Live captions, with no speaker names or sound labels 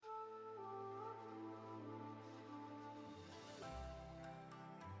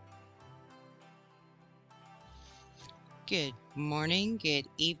Good morning, good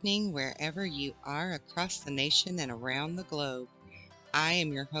evening, wherever you are across the nation and around the globe. I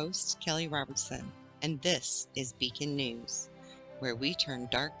am your host, Kelly Robertson, and this is Beacon News, where we turn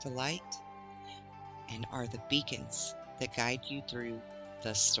dark to light and are the beacons that guide you through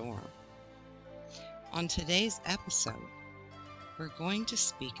the storm. On today's episode, we're going to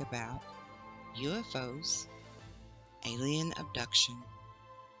speak about UFOs, alien abduction,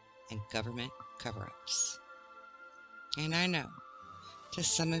 and government cover-ups. And I know, to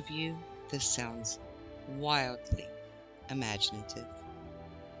some of you, this sounds wildly imaginative,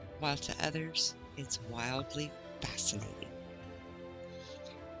 while to others, it's wildly fascinating.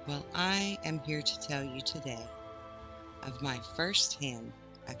 Well, I am here to tell you today of my first-hand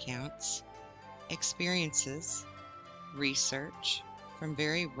accounts, experiences, research from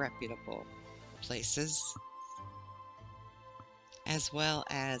very reputable places, as well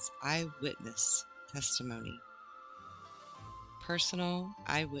as eyewitness testimony. Personal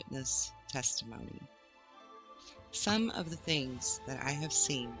eyewitness testimony. Some of the things that I have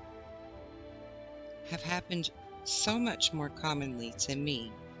seen have happened so much more commonly to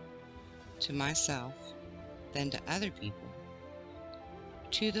me, to myself, than to other people,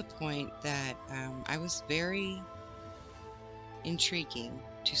 to the point that I was very intriguing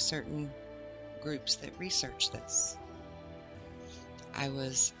to certain groups that research this. I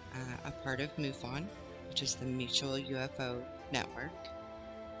was a part of MUFON, which is the Mutual UFO Network.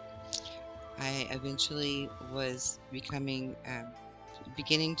 I eventually was beginning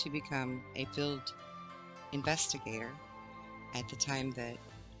to become a field investigator at the time that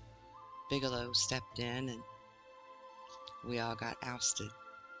Bigelow stepped in and we all got ousted.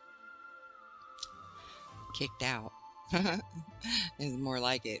 Kicked out. Is more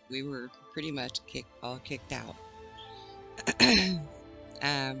like it. We were pretty much all kicked out.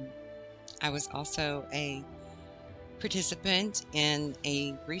 I was also a participant in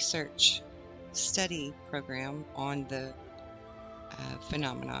a research study program on the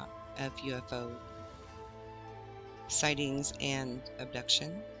phenomena of UFO sightings and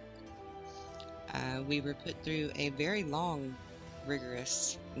abduction. We were put through a very long,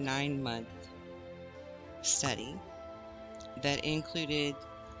 rigorous 9-month study that included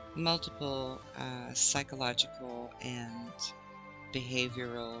multiple psychological and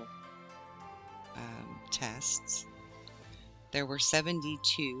behavioral tests. There were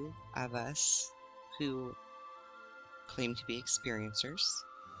 72 of us who claimed to be experiencers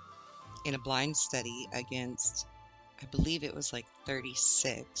in a blind study against, I believe it was like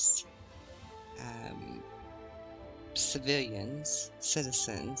 36 citizens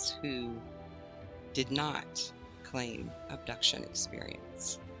who did not claim abduction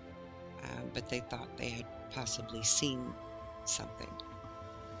experience, but they thought they had possibly seen something.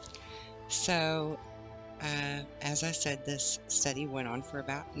 So, as I said, this study went on for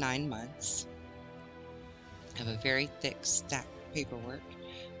about 9 months of a very thick stack of paperwork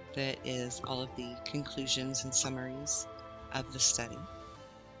that is all of the conclusions and summaries of the study.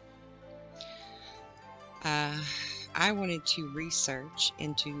 I wanted to research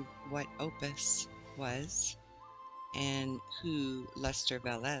into what Opus was and who Lester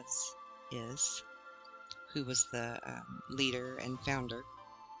Velez is, who was the leader and founder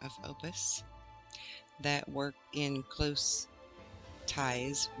of Opus, that worked in close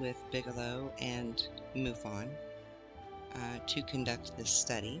ties with Bigelow and MUFON to conduct this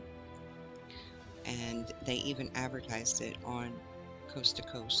study. And they even advertised it on Coast to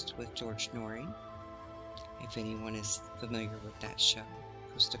Coast with George Norrie, if anyone is familiar with that show,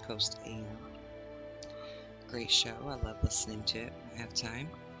 Coast to Coast AM. Great show. I love listening to it when I have time.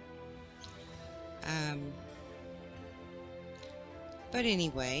 But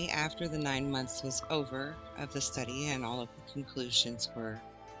anyway, after the 9 months was over of the study and all of the conclusions were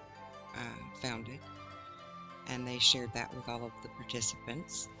founded, and they shared that with all of the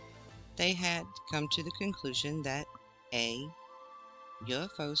participants, they had come to the conclusion that A,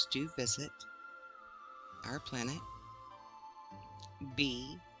 UFOs do visit our planet,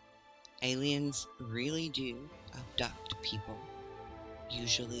 B, aliens really do abduct people,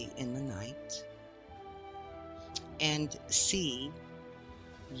 usually in the night, and C,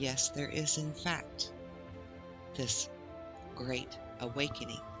 yes, there is in fact this great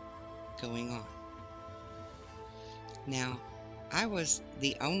awakening going on. Now, I was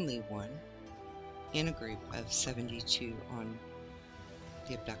the only one in a group of 72 on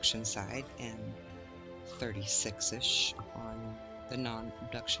the abduction side and 36-ish on the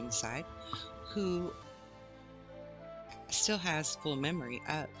non-abduction side who still has full memory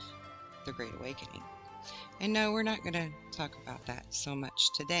of the Great Awakening. And no, we're not going to talk about that so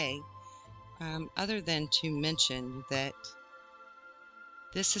much today. other than to mention that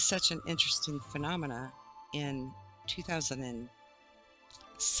this is such an interesting phenomena. In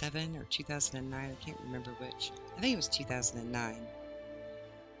 2007 or 2009, I can't remember which. I think it was 2009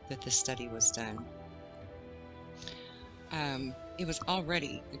 that this study was done. It was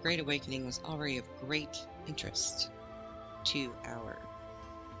already, the Great Awakening was already of great interest to our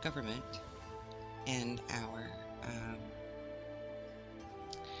government and our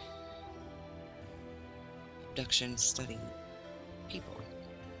abduction study people.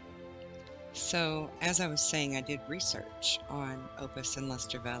 So, as I was saying, I did research on Opus and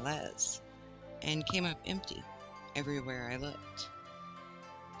Lester Velez and came up empty everywhere I looked.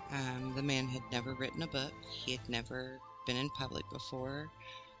 The man had never written a book. He had never been in public before.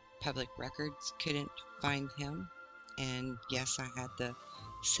 Public records couldn't find him. And yes, I had the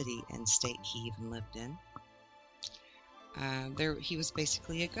city and state he even lived in. He was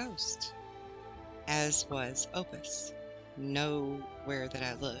basically a ghost, as was Opus. Nowhere that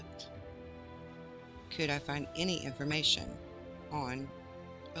I looked could I find any information on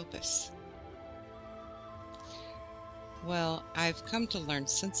Opus. Well, I've come to learn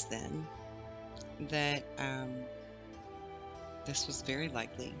since then that this was very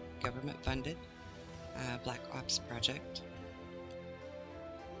likely government-funded Black Ops project,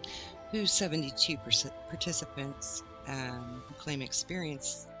 whose 72 participants who claim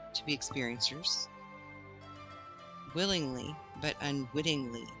experience to be experiencers willingly but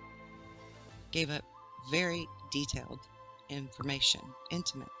unwittingly gave up very detailed information,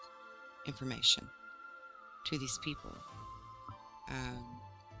 intimate information to these people,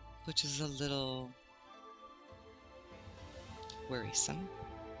 which is a little worrisome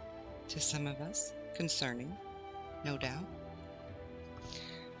to some of us, concerning, no doubt.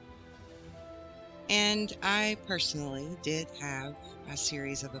 And I personally did have a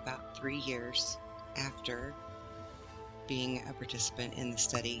series of about 3 years after being a participant in the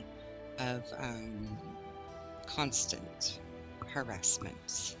study of constant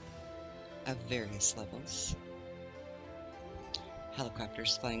harassments of various levels.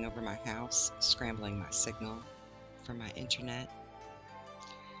 Helicopters flying over my house, scrambling my signal for my internet.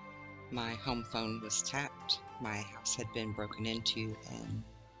 My home phone was tapped. My house had been broken into and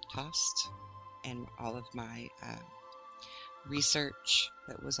tossed, and all of my research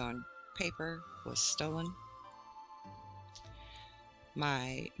that was on paper was stolen.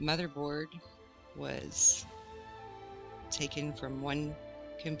 My motherboard was taken from one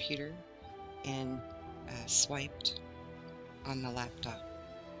computer and swiped on the laptop.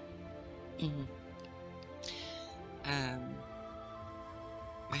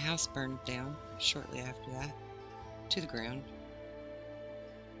 My house burned down shortly after that to the ground,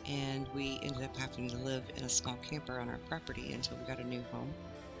 and we ended up having to live in a small camper on our property until we got a new home,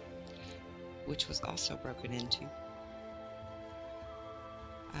 which was also broken into.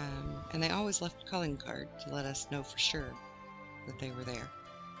 And they always left a calling card to let us know for sure that they were there.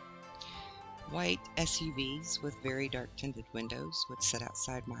 White SUVs with very dark tinted windows would sit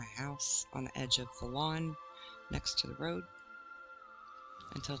outside my house on the edge of the lawn next to the road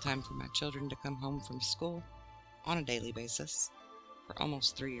until time for my children to come home from school on a daily basis for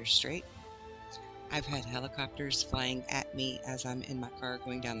almost 3 years straight. I've had helicopters flying at me as I'm in my car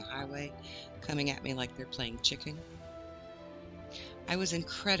going down the highway, coming at me like they're playing chicken. I was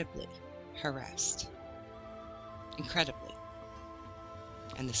incredibly harassed. Incredibly.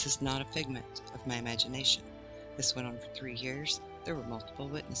 And this is not a figment of my imagination. This went on for 3 years. There were multiple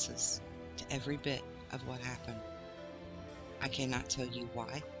witnesses to every bit of what happened. I cannot tell you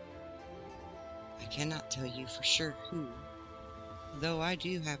why. I cannot tell you for sure who, though I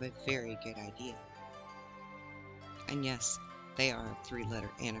do have a very good idea. And yes, they are a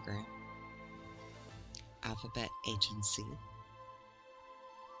 3-letter anagram. Alphabet Agency.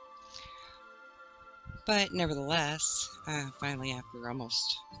 But nevertheless, finally after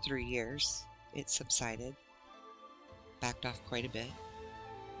almost 3 years, it subsided, backed off quite a bit.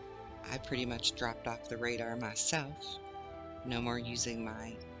 I pretty much dropped off the radar myself, no more using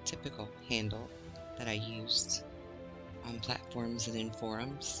my typical handle that I used on platforms and in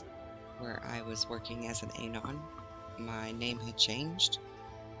forums where I was working as an anon. My name had changed.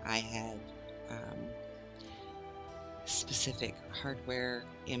 I had specific hardware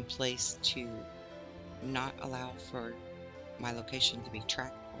in place to not allow for my location to be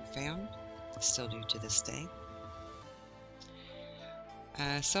tracked or found, still do to this day.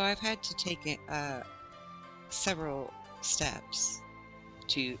 So I've had to take several steps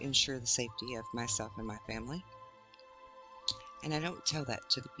to ensure the safety of myself and my family. And I don't tell that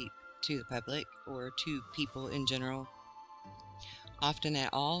to the public or to people in general. often at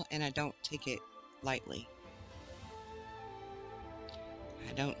all, and I don't take it lightly.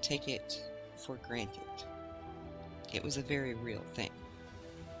 I don't take it for granted. It was a very real thing.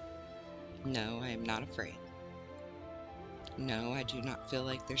 No, I am not afraid. No, I do not feel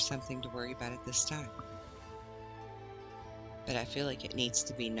like there's something to worry about at this time. But I feel like it needs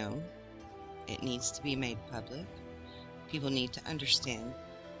to be known. It needs to be made public. People need to understand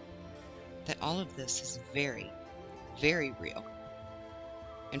that all of this is very, very real.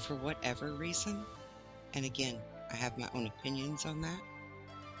 And for whatever reason, and again, I have my own opinions on that,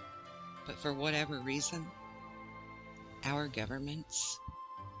 but for whatever reason, our governments,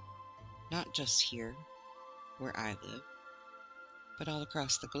 not just here where I live, but all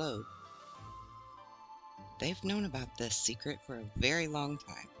across the globe, they've known about this secret for a very long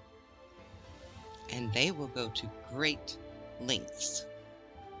time. And they will go to great lengths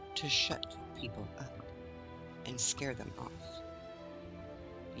to shut people up and scare them off.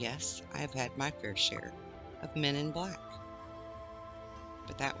 Yes, I have had my fair share of men in black,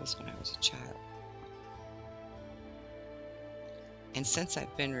 but that was when I was a child. And since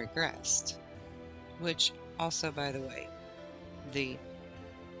I've been regressed, which also, by the way, the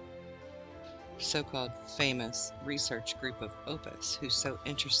so-called famous research group of Opus, who's so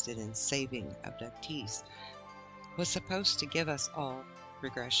interested in saving abductees, was supposed to give us all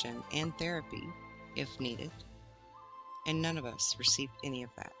regression and therapy if needed, and none of us received any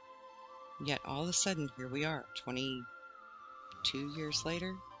of that. Yet all of a sudden, here we are, 22 years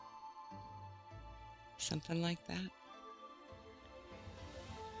later, something like that.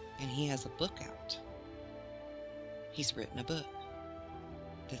 And he has a book out. He's written a book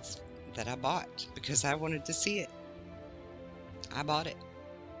that I bought because I wanted to see it. I bought it.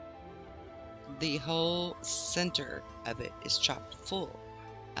 The whole center of it is chock full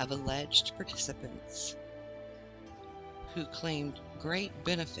of alleged participants who claimed great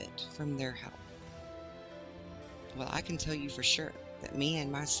benefit from their help. Well, I can tell you for sure that me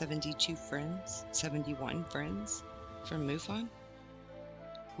and my 71 friends from MUFON,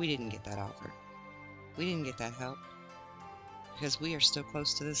 we didn't get that offer. We didn't get that help because we are still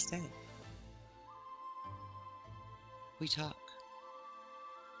close to this day. We talk.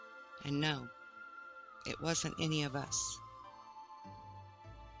 And no, it wasn't any of us.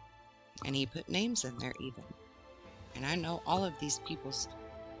 And he put names in there even. And I know all of these people's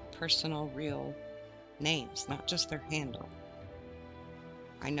personal, real names, not just their handle.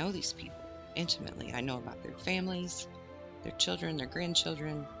 I know these people intimately. I know about their families, their children, their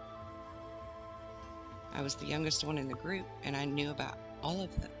grandchildren. I was the youngest one in the group, and I knew about all of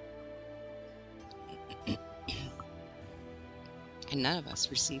them. And none of us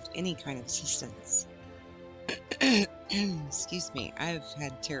received any kind of assistance. Excuse me, I've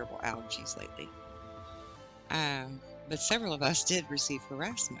had terrible allergies lately. But several of us did receive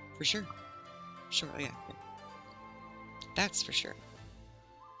harassment, for sure, shortly after. That's for sure.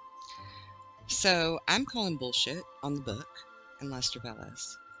 So I'm calling bullshit on the book and Lester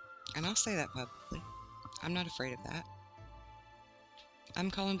Velez. And I'll say that publicly. I'm not afraid of that. I'm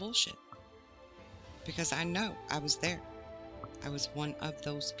calling bullshit. Because I know I was there. I was one of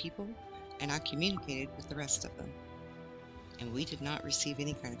those people, and I communicated with the rest of them. And we did not receive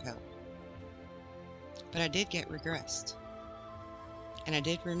any kind of help. But I did get regressed. And I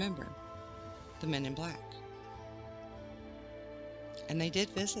did remember the men in black. And they did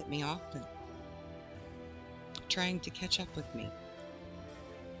visit me often, trying to catch up with me.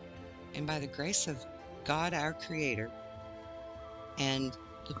 And by the grace of God, our Creator, and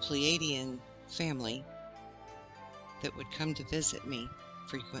the Pleiadian family that would come to visit me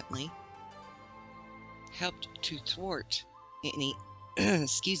frequently, helped to thwart any,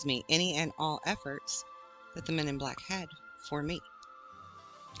 any and all efforts that the men in black had for me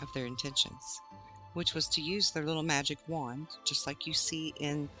of their intentions, which was to use their little magic wand, just like you see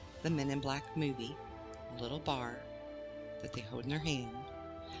in the Men in Black movie, a little bar that they hold in their hand.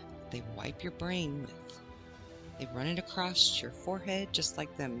 They wipe your brain with. They run it across your forehead, just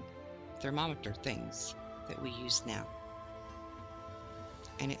like them thermometer things that we use now.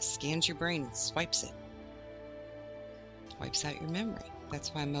 And it scans your brain and swipes it. Wipes out your memory.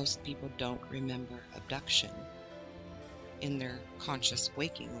 That's why most people don't remember abduction in their conscious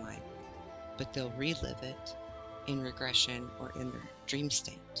waking life, but they'll relive it in regression or in their dream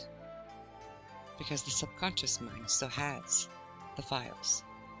state, because the subconscious mind still has the files.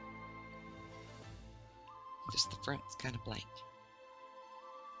 Just the front's kind of blank.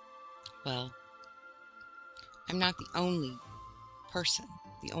 Well, I'm not the only person,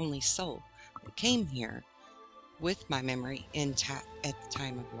 the only soul that came here with my memory intact at the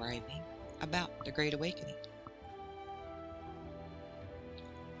time of arriving about the Great Awakening.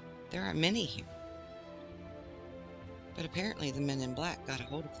 There are many here. But apparently the men in black got a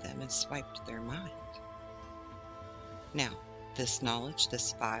hold of them and swiped their mind. Now, this knowledge,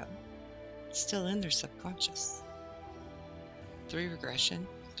 this file, is still in their subconscious. Through regression,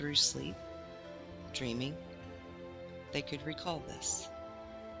 through sleep, dreaming, they could recall this.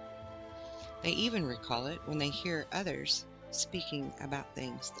 They even recall it when they hear others speaking about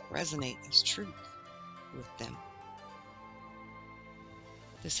things that resonate as truth with them.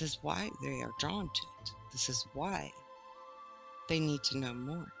 This is why they are drawn to it. This is why they need to know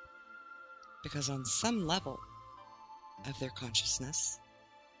more. Because on some level of their consciousness,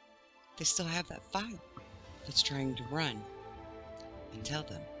 they still have that file that's trying to run and tell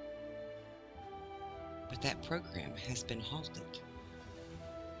them. But that program has been halted.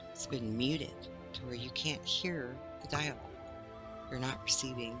 It's been muted to where you can't hear the dialogue. You're not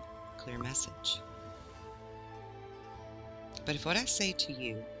receiving a clear message. But if what I say to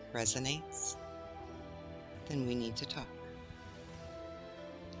you resonates, then we need to talk.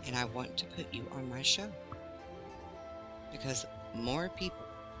 And I want to put you on my show. Because more people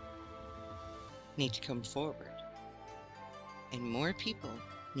need to come forward. And more people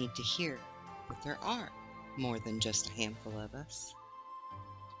need to hear that there are more than just a handful of us.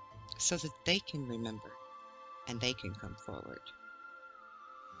 So that they can remember and they can come forward.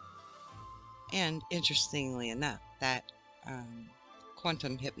 And interestingly enough, that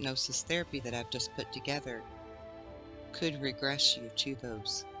quantum hypnosis therapy that I've just put together could regress you to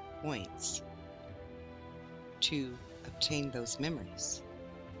those points to obtain those memories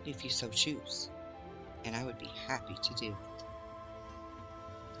if you so choose. And I would be happy to do it.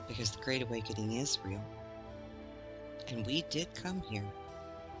 Because the Great Awakening is real. And we did come here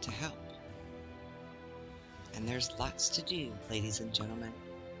to help. And there's lots to do, ladies and gentlemen.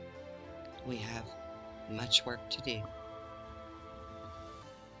 We have much work to do.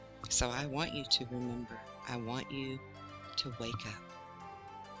 So I want you to remember. I want you to wake up.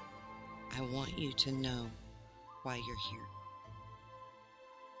 I want you to know why you're here.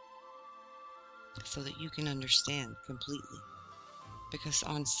 So that you can understand completely. Because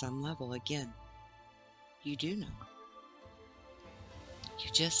on some level, again, you do know. You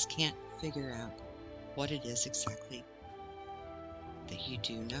just can't figure out what it is exactly that you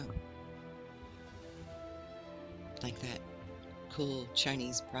do know. Like that cool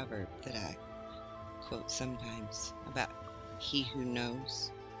Chinese proverb that I quote sometimes about he who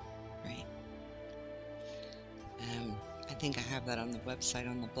knows, right? I think I have that on the website,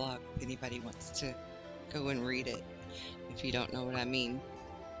 on the blog, if anybody wants to go and read it, if you don't know what I mean.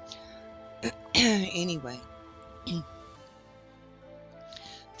 Anyway.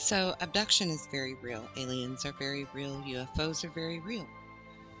 So, abduction is very real. Aliens are very real. UFOs are very real.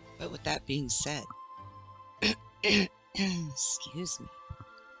 But with that being said, excuse me,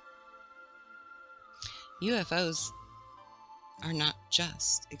 UFOs are not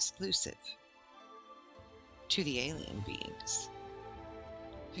just exclusive to the alien beings.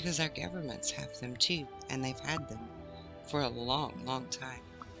 Because our governments have them too, and they've had them for a long, long time.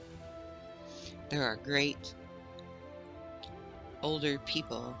 There are great older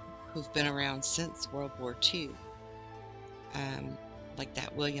people who've been around since World War II, like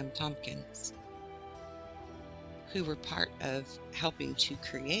that William Tompkins, who were part of helping to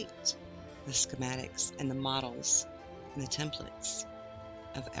create the schematics and the models and the templates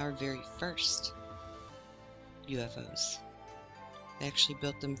of our very first UFOs. They actually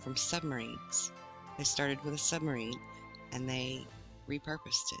built them from submarines. They started with a submarine and they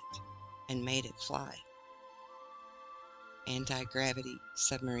repurposed it and made it fly. Anti-gravity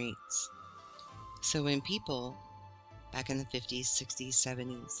submarines. So when people back in the 50s, 60s,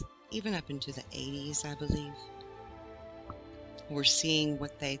 70s, even up into the 80s, I believe, were seeing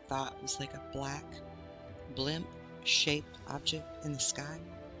what they thought was like a black blimp-shaped object in the sky,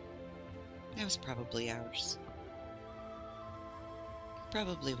 that was probably ours.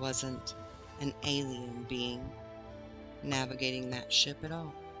 Probably wasn't an alien being navigating that ship at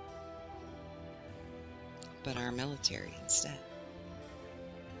all, but our military instead.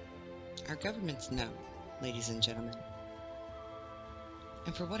 Our governments know, ladies and gentlemen,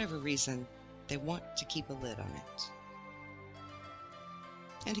 and for whatever reason, they want to keep a lid on it.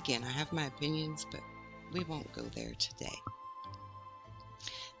 And again, I have my opinions, but we won't go there today.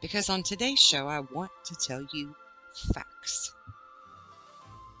 Because on today's show, I want to tell you facts.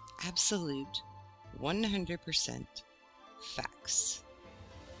 Absolute 100% facts.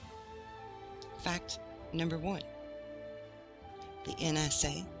 Fact number 1. The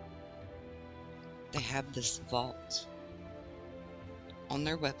NSA, they have this vault on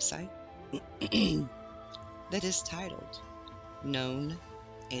their website that is titled Known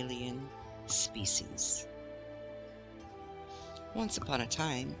alien species. Once upon a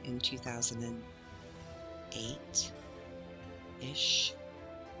time in 2008-ish,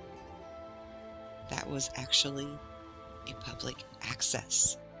 that was actually a public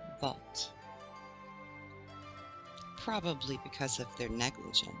access vault. Probably because of their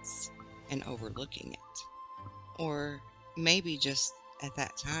negligence in overlooking it. Or maybe just at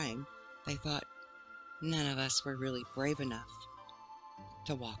that time, they thought none of us were really brave enough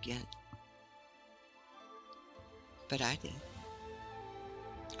to walk in. But I did.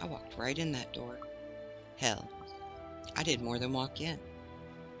 I walked right in that door. Hell, I did more than walk in.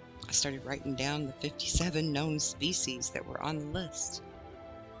 I started writing down the 57 known species that were on the list,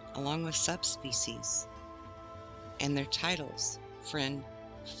 along with subspecies, and their titles: friend,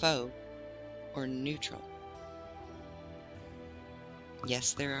 foe, or neutral.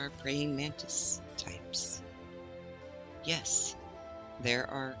 Yes, there are praying mantis types. Yes, there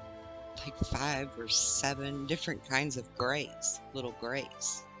are like 5 or 7 different kinds of grays, little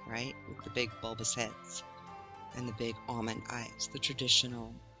grays, right? With the big bulbous heads and the big almond eyes, the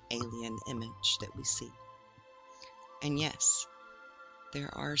traditional alien image that we see. And yes, there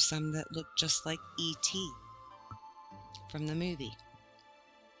are some that look just like E.T. from the movie.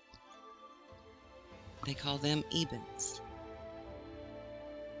 They call them Ebens.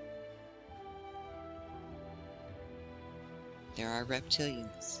 There are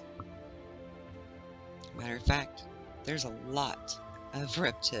reptilians. Matter of fact, there's a lot of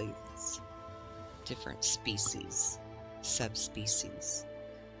reptilians. Different species, subspecies.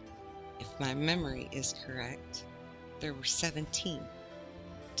 If my memory is correct, there were 17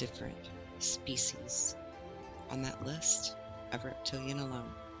 different species on that list of reptilian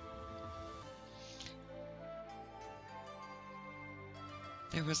alone.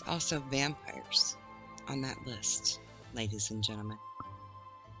 There was also vampires on that list, ladies and gentlemen.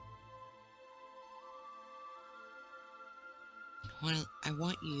 Well, I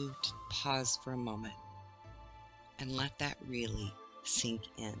want you to pause for a moment and let that really sink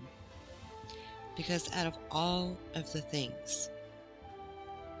in. Because out of all of the things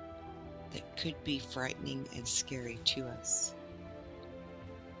that could be frightening and scary to us,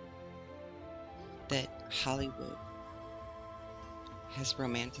 that Hollywood has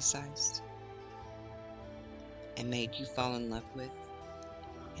romanticized and made you fall in love with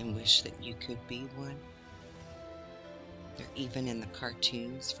and wish that you could be one, they're even in the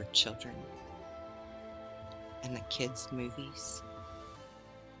cartoons for children and the kids' movies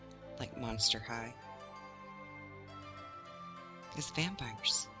like Monster High, is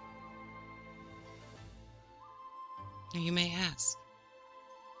vampires. Now you may ask,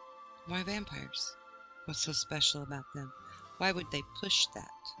 why vampires? What's so special about them? Why would they push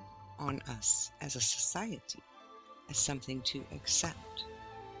that on us as a society as something to accept,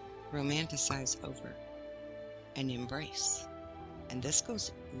 romanticize over, and embrace? And this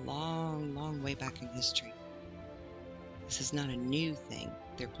goes long, long way back in history. This is not a new thing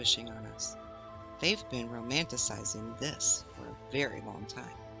they're pushing on us. They've been romanticizing this for a very long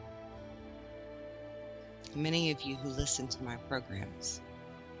time. Many of you who listen to my programs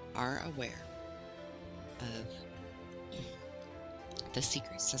are aware of the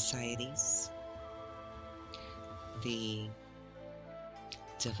secret societies, the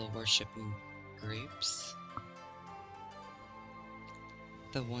devil-worshipping groups,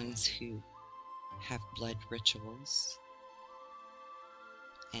 the ones who have blood rituals,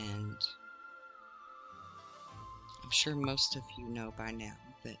 and I'm sure most of you know by now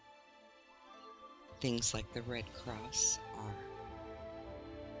that things like the Red Cross are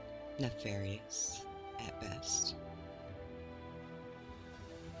nefarious at best.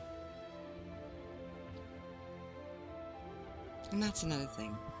 And that's another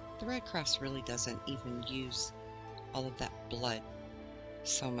thing. The Red Cross really doesn't even use all of that blood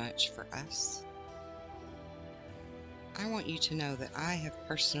so much for us. I want you to know that I have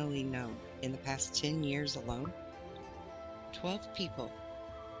personally known in the past 10 years alone 12 people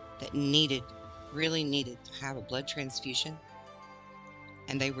that really needed to have a blood transfusion,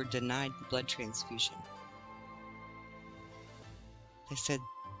 and they were denied the blood transfusion. They said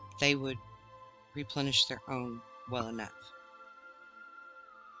they would replenish their own well enough.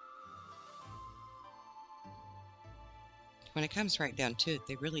 When it comes right down to it,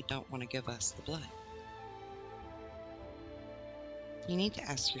 they really don't want to give us the blood. You need to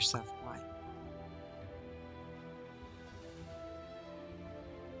ask yourself why.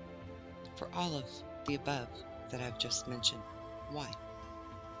 For all of the above that I've just mentioned, why?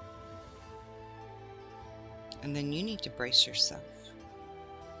 And then you need to brace yourself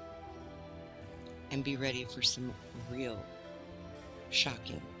and be ready for some real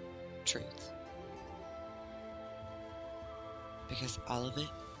shocking truth. Because all of it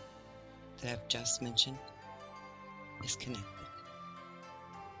that I've just mentioned is connected.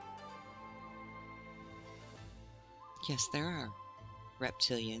 Yes, there are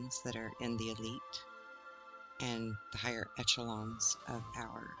reptilians that are in the elite and the higher echelons of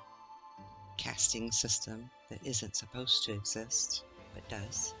our casting system that isn't supposed to exist, but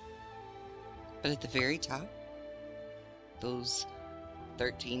does. But at the very top, those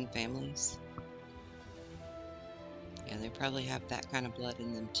 13 families, yeah, they probably have that kind of blood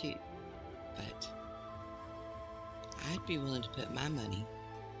in them too. But I'd be willing to put my money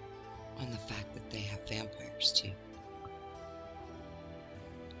on the fact that they have vampires too.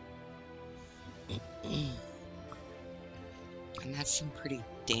 And that's some pretty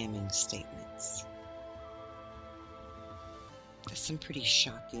damning statements. That's some pretty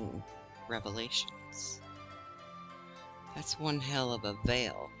shocking revelations. That's one hell of a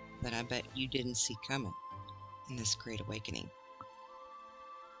veil that I bet you didn't see coming in this Great Awakening.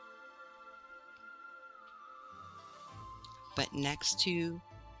 But next to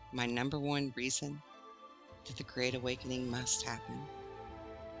my number one reason that the Great Awakening must happen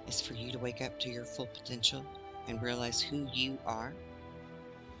is for you to wake up to your full potential and realize who you are.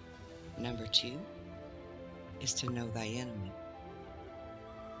 Number two is to know thy enemy.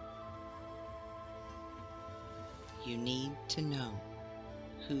 You need to know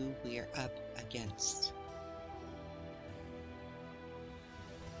who we are up against.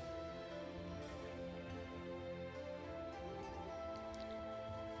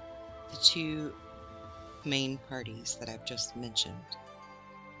 The two main parties that I've just mentioned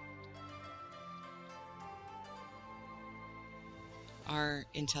are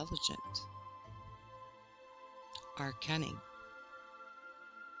intelligent, are cunning,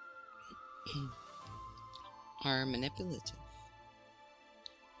 are manipulative,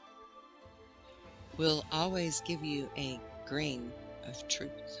 will always give you a grain of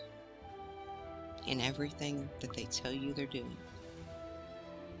truth in everything that they tell you they're doing.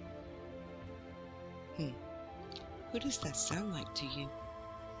 Who does that sound like to you?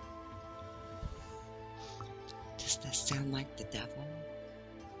 Does that sound like the devil?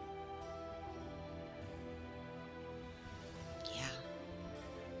 Yeah.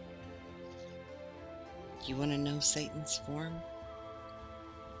 You want to know Satan's form?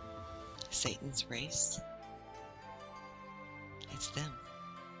 Satan's race? It's them.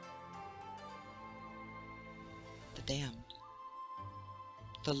 The damned.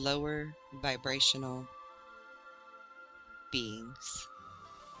 The lower vibrational beings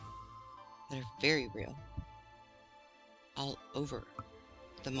that are very real all over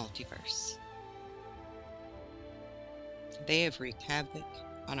the multiverse. They have wreaked havoc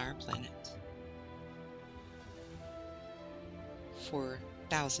on our planet for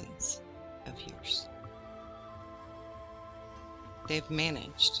thousands of years. They've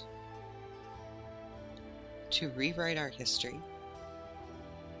managed to rewrite our history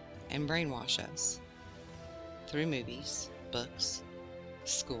and brainwash us through movies, books,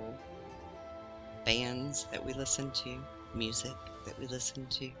 school, bands that we listen to, music that we listen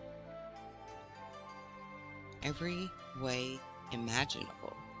to. Every way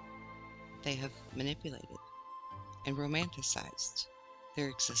imaginable, they have manipulated and romanticized their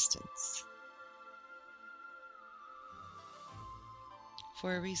existence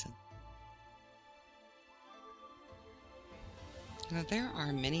for a reason. Now, there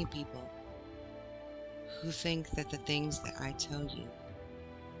are many people who think that the things that I tell you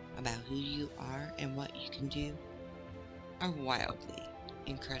about who you are and what you can do are wildly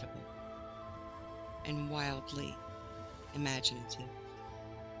incredible and wildly imaginative.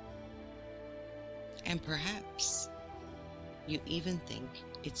 And perhaps you even think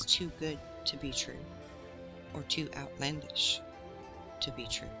it's too good to be true or too outlandish to be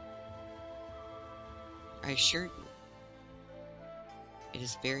true. I assure you, it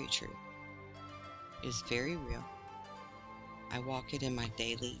is very true. It is very real. I walk it in my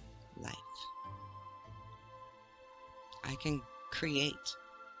daily life. I can create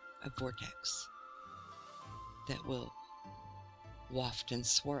a vortex that will waft and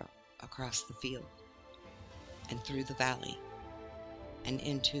swirl across the field and through the valley and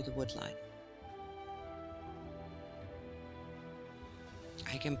into the woodline.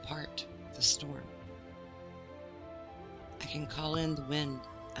 I can part the storm. I can call in the wind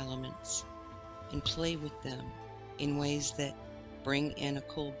elements and play with them in ways that bring in a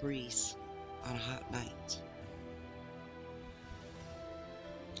cool breeze on a hot night.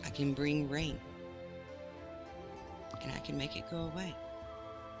 I can bring rain, and I can make it go away.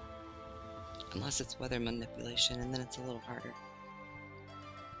 Unless it's weather manipulation, and then it's a little harder.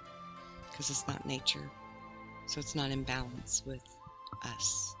 because it's not nature, so it's not in balance with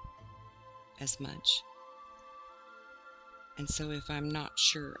us as much. And so if I'm not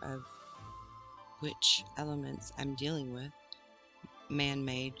sure of which elements I'm dealing with,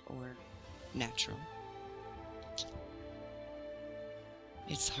 man-made or natural,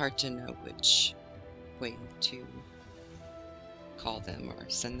 it's hard to know which way to call them or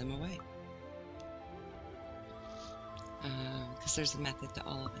send them away. Because there's a method to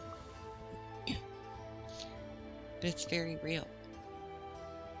all of it. But it's very real.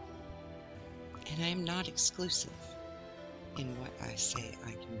 And I am not exclusive in what I say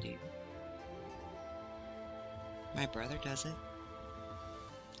I can do. My brother does it.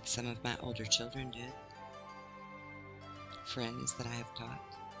 Some of my older children do it. Friends that I have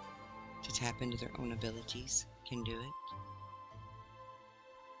taught to tap into their own abilities can do it.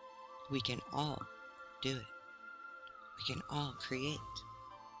 We can all do it. We can all create.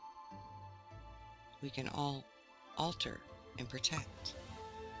 We can all alter and protect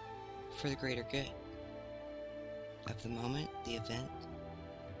for the greater good of the moment, the event,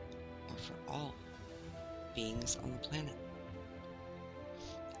 or for all beings on the planet.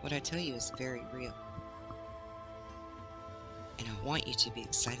 What I tell you is very real. And I want you to be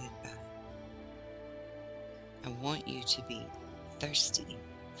excited about it. I want you to be thirsty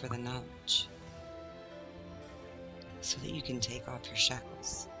for the knowledge so that you can take off your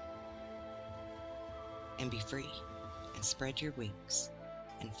shackles and be free and spread your wings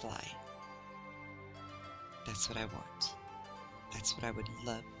and fly. That's what I want. That's what I would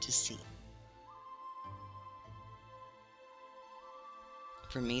love to see.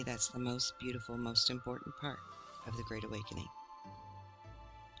 For me, that's the most beautiful, most important part of the Great Awakening.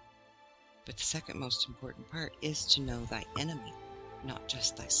 But the second most important part is to know thy enemy, not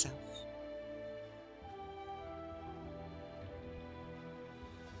just thyself.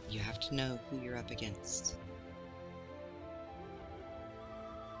 You have to know who you're up against.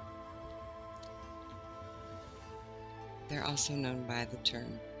 They're also known by the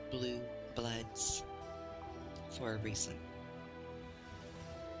term blue bloods for a reason.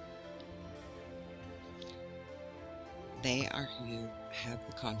 They are who have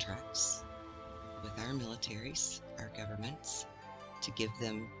the contracts with our militaries, our governments, to give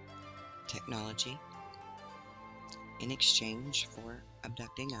them technology in exchange for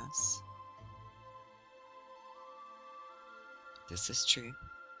abducting us. This is true,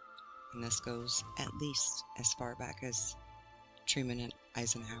 and this goes at least as far back as Truman and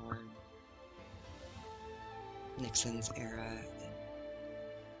Eisenhower, Nixon's era, and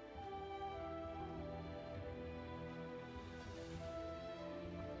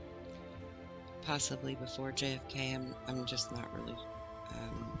possibly before JFK. I'm just not really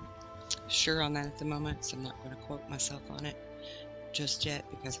sure on that at the moment, so I'm not going to quote myself on it just yet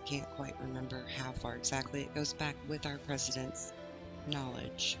because I can't quite remember how far exactly it goes back with our president's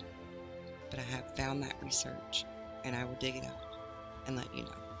knowledge. But I have found that research, and I will dig it out and let you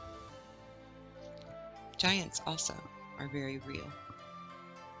know. Giants also are very real,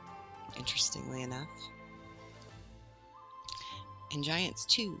 interestingly enough. And giants,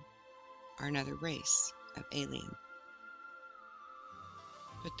 too, are another race of alien.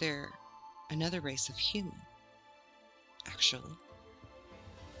 But they're another race of human, actually.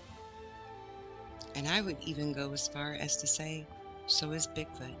 And I would even go as far as to say, so is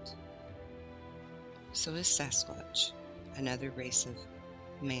Bigfoot. So is Sasquatch, another race of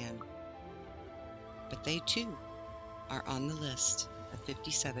man. But they too are on the list of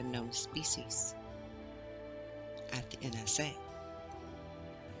 57 known species at the NSA,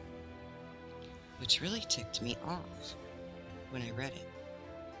 which really ticked me off when I read it,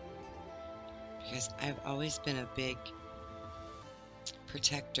 because I've always been a big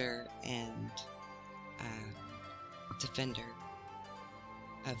protector and defender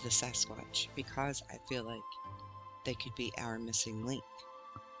of the Sasquatch, because I feel like they could be our missing link.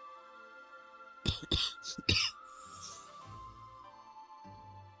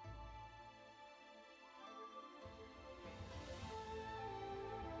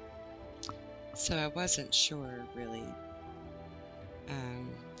 So I wasn't sure really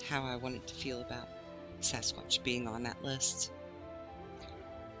how I wanted to feel about Sasquatch being on that list.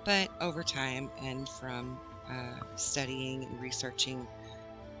 But over time and from studying and researching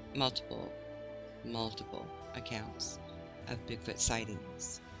multiple accounts of Bigfoot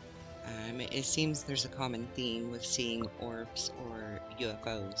sightings, it seems there's a common theme with seeing orbs or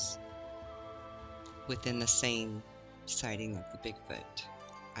UFOs within the same sighting of the Bigfoot.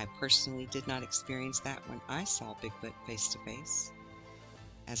 I personally did not experience that when I saw Bigfoot face to face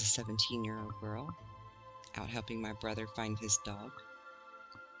as a 17-year-old girl out helping my brother find his dog.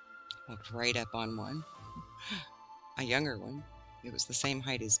 Walked right up on one, a younger one. It was the same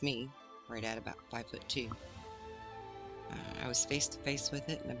height as me, right at about 5'2". I was face to face with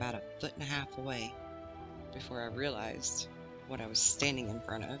it and about 1.5 feet away before I realized what I was standing in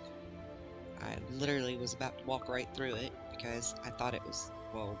front of. I literally was about to walk right through it because I thought it was,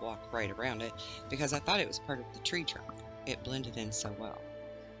 well, walk right around it because I thought it was part of the tree trunk. It blended in so well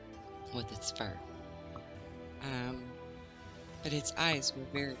with its fur. But its eyes were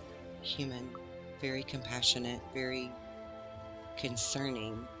very human, very compassionate, very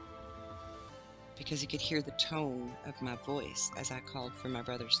concerning, because you could hear the tone of my voice as I called for my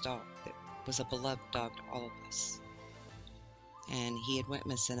brother's dog that was a beloved dog to all of us. And he had went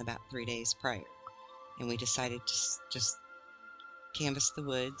missing about 3 days prior, and we decided to just canvass the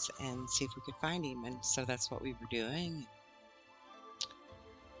woods and see if we could find him, and so that's what we were doing.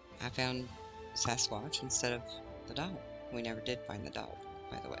 I found Sasquatch instead of the dog. We never did find the dog,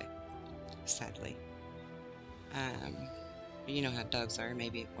 by the way, sadly. You know how dogs are.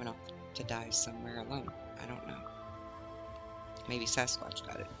 Maybe it went off to die somewhere alone. I don't know. Maybe Sasquatch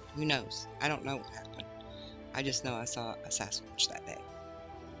got it. Who knows? I don't know what happened. I just know I saw a Sasquatch that day.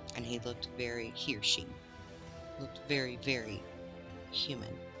 And he or she looked very, very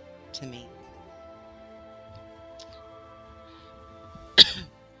human to me.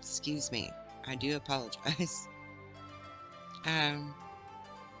 Excuse me. I do apologize.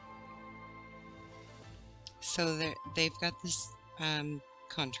 So they've got this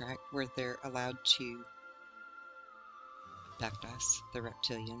contract where they're allowed to abduct us, the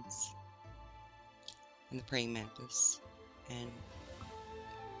reptilians, and the praying mantis, and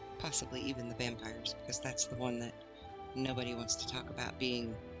possibly even the vampires, because that's the one that nobody wants to talk about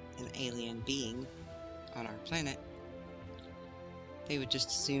being an alien being on our planet. They would just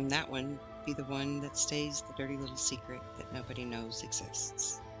assume that one be the one that stays the dirty little secret that nobody knows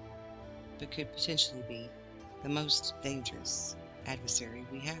exists, but could potentially be the most dangerous adversary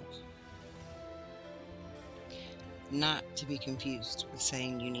we have. Not to be confused with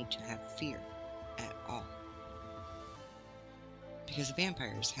saying you need to have fear at all. Because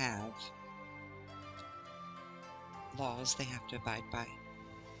vampires have laws they have to abide by,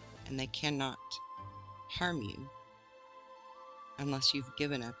 and they cannot harm you unless you've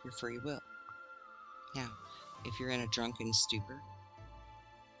given up your free will. Now, if you're in a drunken stupor,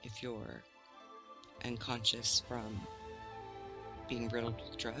 if you're unconscious from being riddled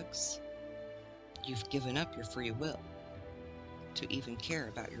with drugs, you've given up your free will to even care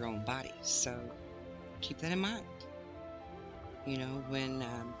about your own body. So keep that in mind. You know, when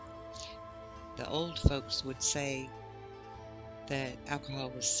the old folks would say that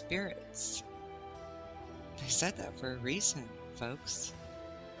alcohol was spirits, they said that for a reason, folks.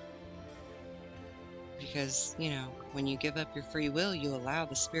 Because, you know, when you give up your free will, you allow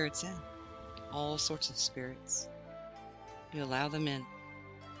the spirits in. All sorts of spirits. You allow them in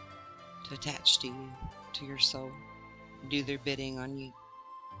to attach to you, to your soul, do their bidding on you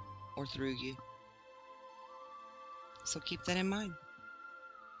or through you. So keep that in mind.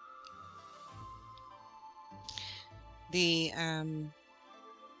 The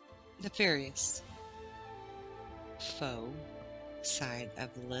nefarious foe side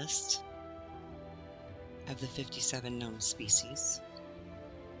of the list of the 57 known species,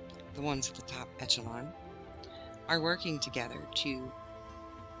 the ones at the top echelon, are working together to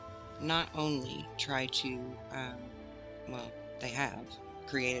not only try to, they have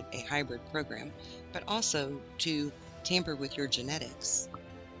created a hybrid program, but also to tamper with your genetics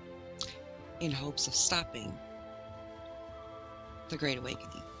in hopes of stopping the Great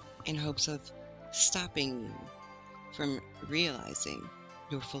Awakening, in hopes of stopping you from realizing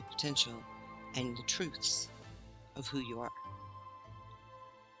your full potential and the truths of who you are.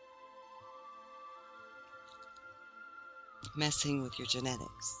 Messing with your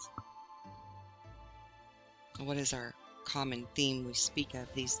genetics. What is our common theme we speak of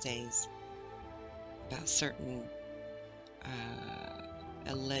these days about certain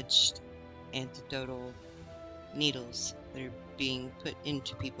alleged antidotal needles that are being put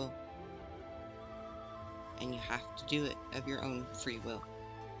into people, and you have to do it of your own free will,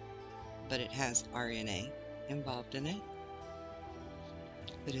 but it has RNA involved in it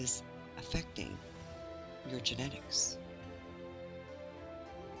that is affecting your genetics.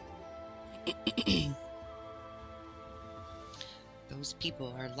 Those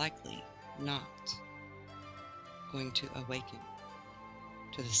people are likely not going to awaken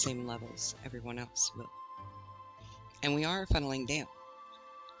to the same levels everyone else will. And we are funneling down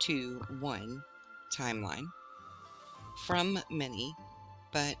to one timeline from many,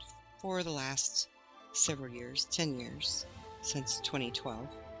 but for the last several years, 10 years, since 2012,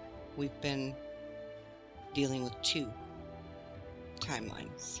 we've been dealing with two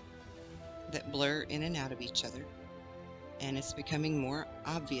timelines that blur in and out of each other, and it's becoming more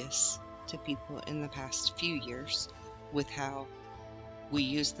obvious to people in the past few years with how we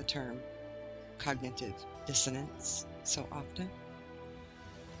use the term cognitive dissonance so often,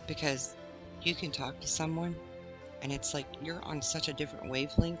 because you can talk to someone and it's like you're on such a different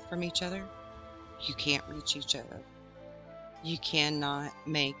wavelength from each other, you can't reach each other. You cannot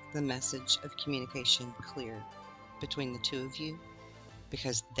make the message of communication clear between the two of you,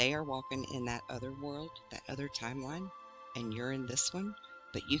 because they are walking in that other world, that other timeline, and you're in this one,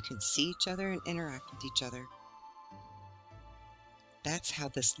 but you can see each other and interact with each other. That's how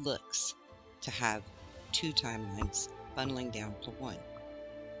this looks, to have two timelines bundling down to one.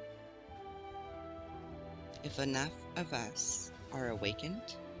 If enough of us are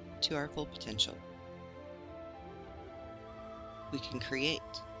awakened to our full potential, we can create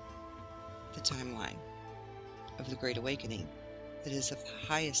the timeline of the Great Awakening that is of the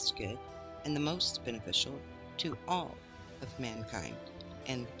highest good and the most beneficial to all of mankind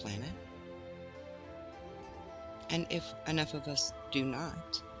and the planet. And if enough of us do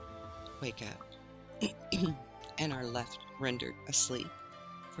not wake up and are left rendered asleep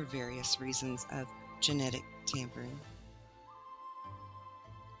for various reasons of genetic tampering,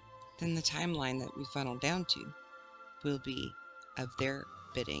 then the timeline that we funnel down to will be of their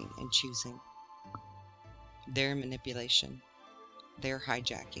bidding and choosing, their manipulation, their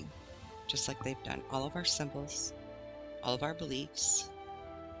hijacking, just like they've done all of our symbols, all of our beliefs,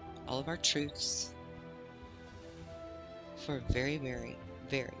 all of our truths for a very, very,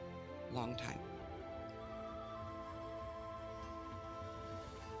 very long time.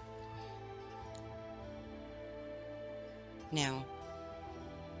 Now,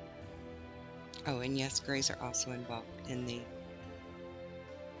 oh, and yes, Greys are also involved in the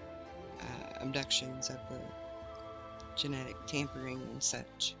abductions of the genetic tampering and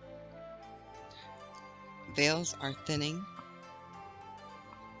such. Veils are thinning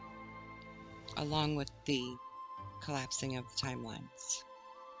along with the collapsing of the timelines.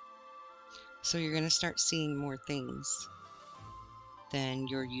 So you're going to start seeing more things than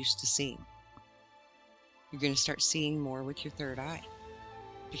you're used to seeing. You're going to start seeing more with your third eye,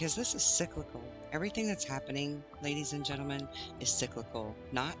 because this is cyclical. Everything that's happening, ladies and gentlemen, is cyclical,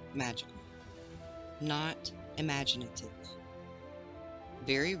 not magical, not imaginative.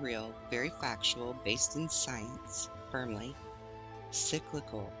 Very real, very factual, based in science, firmly,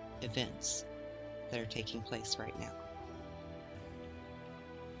 cyclical events that are taking place right now.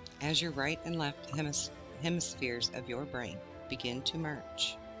 As your right and left hemispheres of your brain begin to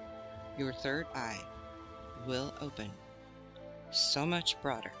merge, your third eye will open so much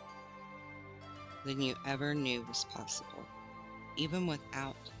broader than you ever knew was possible, even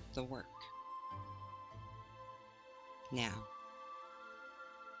without the work. Now,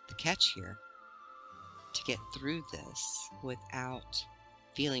 the catch here, to get through this without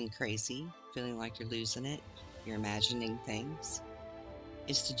feeling crazy, feeling like you're losing it, you're imagining things,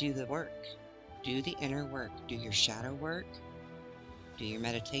 is to do the work. Do the inner work. Do your shadow work. Do your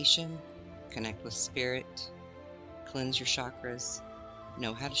meditation. Connect with spirit. Cleanse your chakras.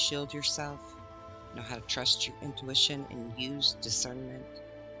 Know how to shield yourself. Know how to trust your intuition and use discernment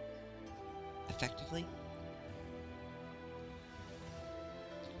effectively.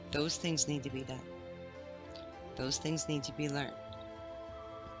 Those things need to be done. Those things need to be learned.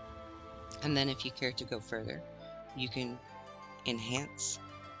 And then if you care to go further, you can enhance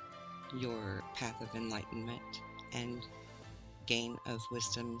your path of enlightenment and gain of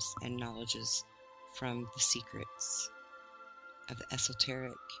wisdoms and knowledges from the secrets of the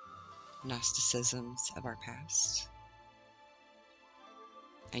esoteric Gnosticisms of our past.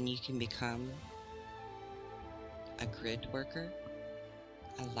 And you can become a grid worker,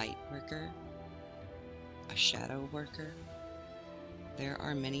 a light worker, a shadow worker. There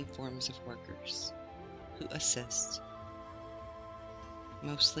are many forms of workers who assist,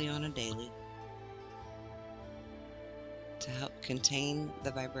 mostly on a daily, to help contain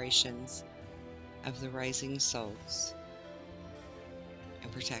the vibrations of the rising souls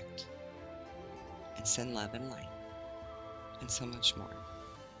and protect and send love and light and so much more.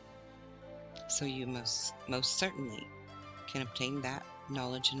 So you most certainly can obtain that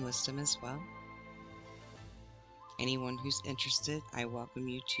knowledge and wisdom as well. Anyone who's interested, I welcome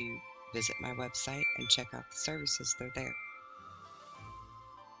you to visit my website and check out the services. They're there.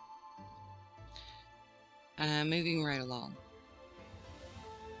 Moving right along.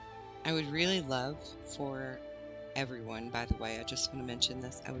 I would really love for everyone, by the way, I just want to mention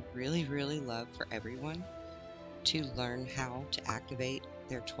this, I would really, really love for everyone to learn how to activate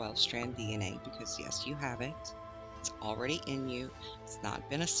their 12-strand DNA, because yes, you have it. It's already in you. It's not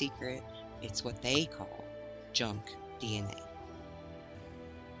been a secret. It's what they call junk DNA.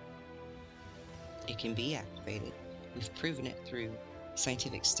 It can be activated. We've proven it through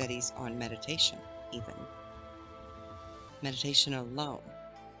scientific studies on meditation, even. Meditation alone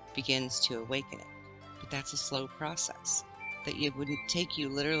begins to awaken it, but that's a slow process that it wouldn't take you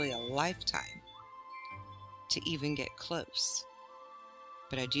literally a lifetime to even get close.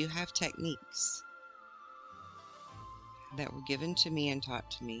 But I do have techniques that were given to me and taught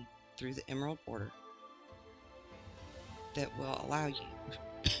to me through the Emerald Order that will allow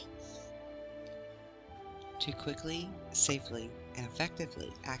you to quickly, safely, and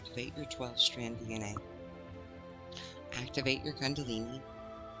effectively activate your 12-strand DNA, activate your Kundalini,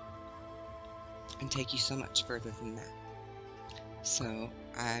 and take you so much further than that. So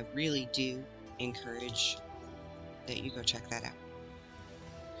I really do encourage that you go check that out.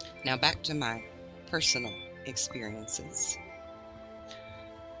 Now back to my personal experiences.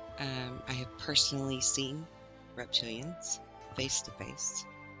 I have personally seen reptilians face to face,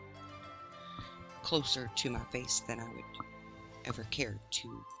 closer to my face than I would ever care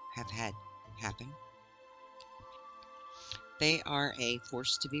to have had happen. They are a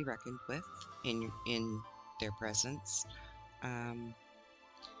force to be reckoned with in their presence.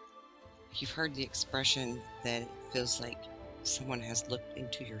 You've heard the expression that it feels like someone has looked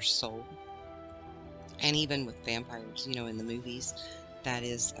into your soul. And even with vampires, you know, in the movies, that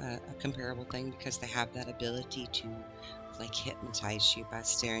is a comparable thing, because they have that ability to like hypnotize you by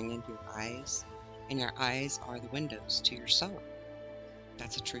staring into your eyes. And your eyes are the windows to your soul.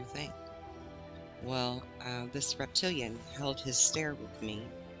 That's a true thing. Well, this reptilian held his stare with me,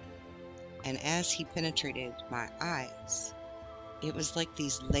 and as he penetrated my eyes, it was like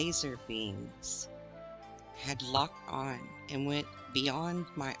these laser beams had locked on and went beyond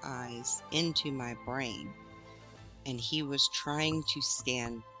my eyes into my brain, and he was trying to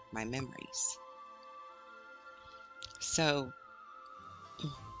scan my memories. So,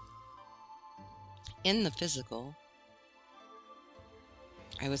 in the physical,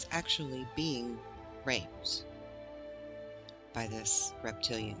 I was actually being raped by this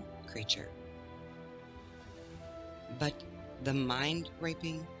reptilian creature. But the mind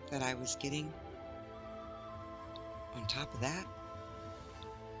raping that I was getting, on top of that,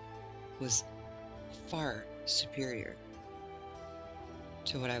 was far superior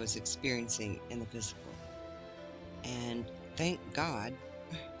to what I was experiencing in the physical. And thank God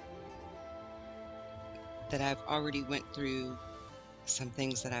that I've already went through some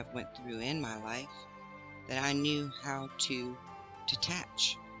things that I've went through in my life, that I knew how to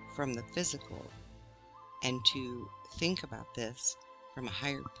detach from the physical and to think about this from a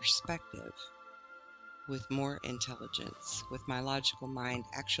higher perspective, with more intelligence, with my logical mind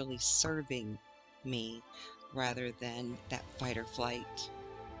actually serving me rather than that fight or flight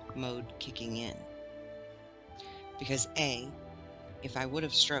mode kicking in. Because A, if I would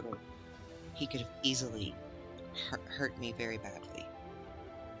have struggled, he could have easily hurt me very badly,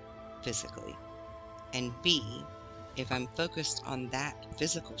 physically. And B, if I'm focused on that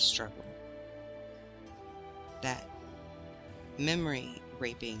physical struggle, that memory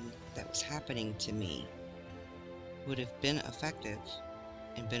raping that was happening to me would have been effective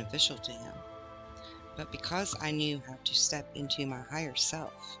and beneficial to him. But because I knew how to step into my higher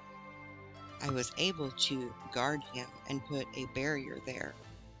self, I was able to guard him and put a barrier there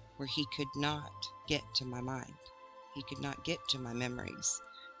where he could not get to my mind. He could not get to my memories.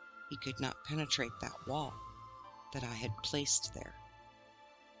 He could not penetrate that wall that I had placed there.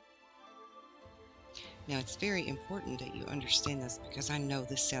 Now, it's very important that you understand this, because I know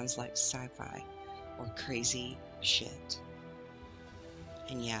this sounds like sci-fi or crazy shit.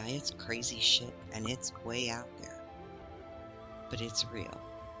 And yeah, it's crazy shit, and it's way out there. But it's real.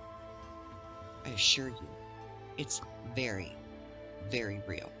 I assure you, it's very, very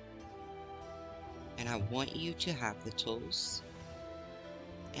real. And I want you to have the tools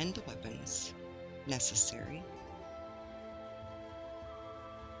and the weapons necessary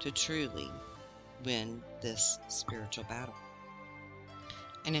to truly win this spiritual battle.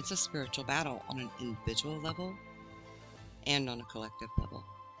 And it's a spiritual battle on an individual level and on a collective level.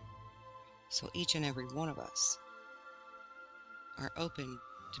 So each and every one of us are open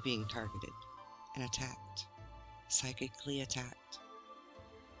to being targeted and attacked, psychically attacked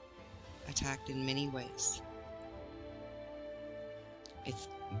in many ways. It's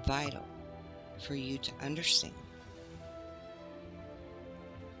vital for you to understand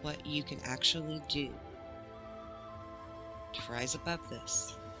what you can actually do to rise above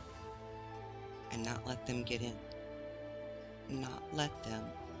this and not let them get in. not let them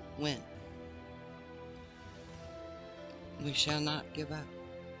win. We shall not give up.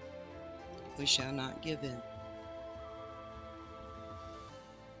 We shall not give in.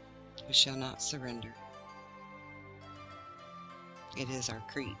 We shall not surrender. It is our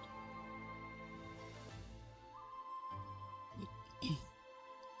creed.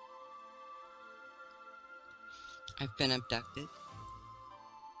 I've been abducted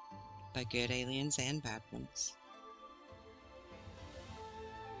by good aliens and bad ones.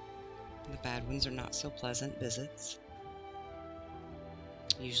 The bad ones are not so pleasant visits.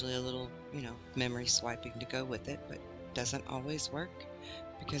 Usually a little, memory swiping to go with it, but doesn't always work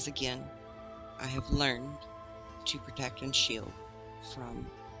because, again, I have learned to protect and shield from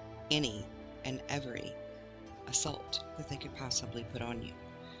any and every assault that they could possibly put on you.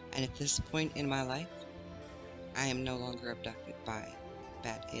 And at this point in my life, I am no longer abducted by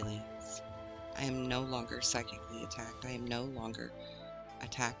bad aliens. I am no longer psychically attacked. I am no longer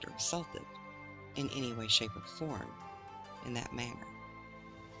attacked or assaulted in any way, shape, or form in that manner.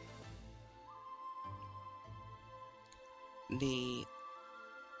 The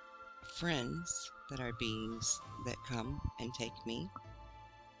friends that are beings that come and take me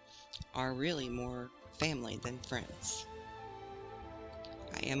are really more family than friends.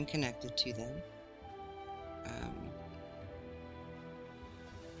 I am connected to them.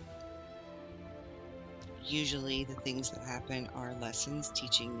 Usually the things that happen are lessons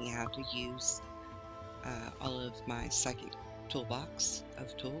teaching me how to use all of my psychic toolbox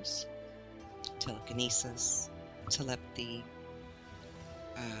of tools. Telekinesis, telepathy,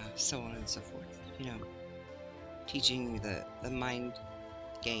 so on and so forth. Teaching you the mind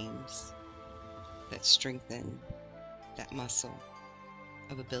games that strengthen that muscle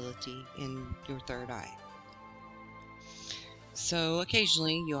of ability in your third eye. So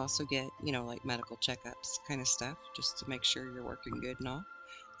occasionally you also get, like medical checkups kind of stuff, just to make sure you're working good and all.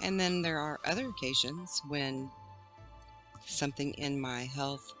 And then there are other occasions when something in my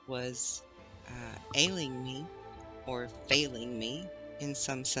health was ailing me or failing me in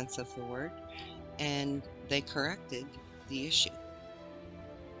some sense of the word, and they corrected the issue.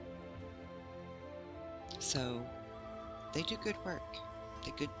 So they do good work.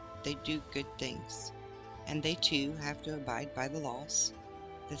 They do good things. And they too have to abide by the laws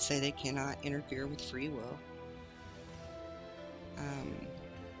that say they cannot interfere with free will.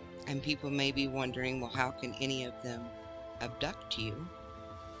 And people may be wondering, well, how can any of them abduct you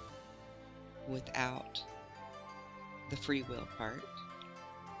without the free will part?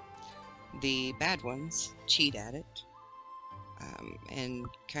 The bad ones cheat at it and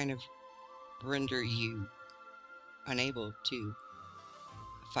kind of render you unable to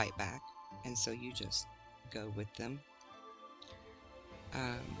fight back, and so you just go with them.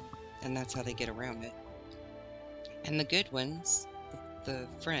 And that's how they get around it. And the good ones, the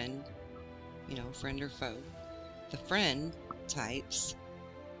friend, friend or foe, the friend types,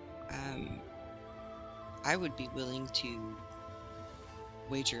 I would be willing to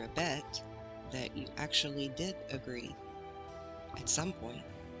wager a bet that you actually did agree at some point.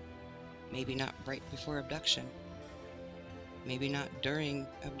 Maybe not right before abduction, maybe not during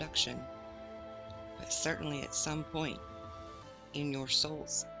abduction, but certainly at some point in your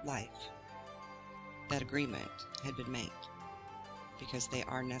soul's life, that agreement had been made. Because they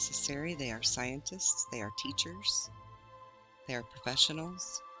are necessary, they are scientists, they are teachers, they are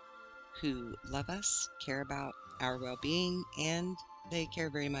professionals who love us, care about our well-being, and they care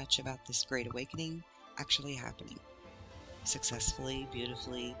very much about this great awakening actually happening, successfully,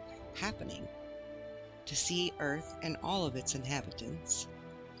 beautifully happening, to see Earth and all of its inhabitants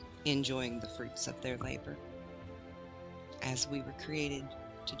enjoying the fruits of their labor, as we were created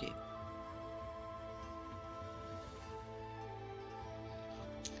to do.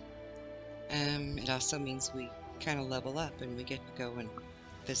 It also means we kind of level up and we get to go and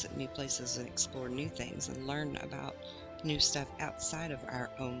visit new places and explore new things and learn about new stuff outside of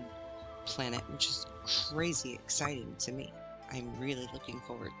our own planet, which is crazy exciting to me. I'm really looking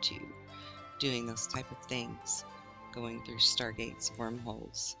forward to doing those type of things, going through stargates,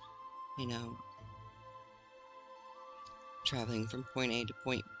 wormholes, traveling from point A to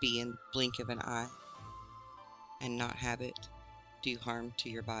point B in the blink of an eye and not have it do harm to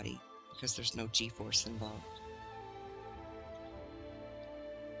your body because there's no G-force involved.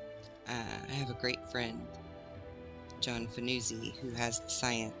 I have a great friend, John Fanuzzi, who has the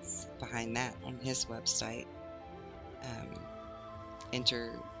science behind that on his website,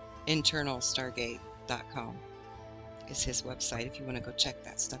 internalstargate.com is his website if you want to go check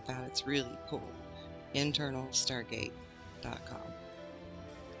that stuff out. It's really cool. internalstargate.com.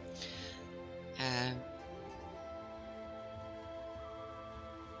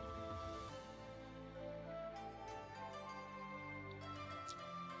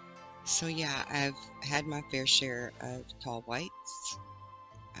 So yeah, I've had my fair share of tall whites,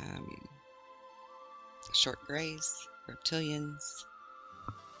 um, short grays, reptilians,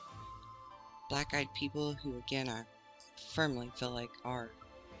 black-eyed people who, again, I firmly feel like are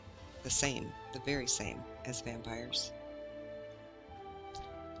the very same as vampires.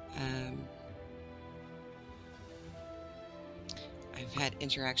 I've had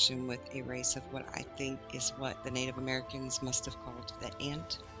interaction with a race of what I think is what the Native Americans must have called the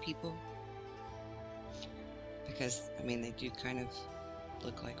ant people. Because, I mean, they do kind of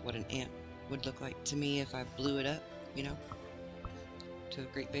look like what an ant would look like to me if I blew it up, you know, to a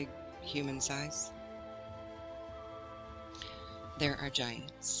great big human size. There are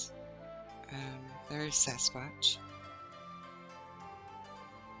giants. There is Sasquatch.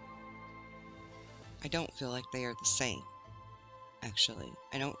 I don't feel like they are the same, actually.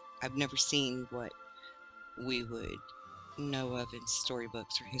 I've never seen what we would know of in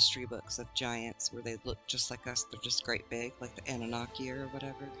storybooks or history books of giants where they look just like us. They're just great big, like the Anunnaki or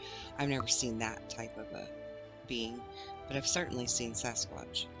whatever. I've never seen that type of a being, but I've certainly seen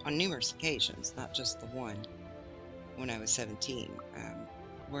Sasquatch on numerous occasions, not just the one when I was 17.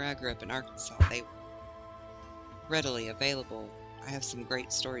 Where I grew up in Arkansas, they were readily available. I have some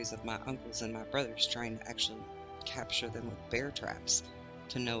great stories of my uncles and my brothers trying to actually capture them with bear traps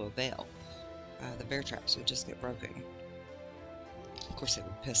to no avail. The bear traps would just get broken. Of course, it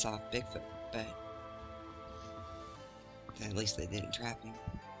would piss off Bigfoot, but at least they didn't trap him.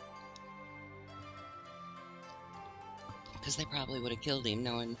 Because they probably would have killed him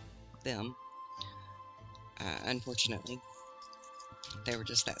knowing them. Unfortunately, they were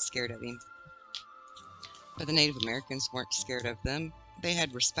just that scared of him. But the Native Americans weren't scared of them. They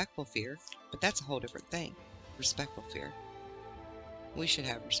had respectful fear, but that's a whole different thing. Respectful fear. We should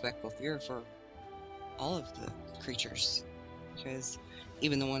have respectful fear for all of the creatures, because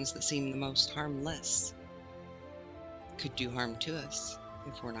even the ones that seem the most harmless could do harm to us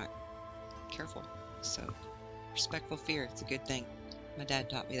if we're not careful. So, respectful fear, it's a good thing. My dad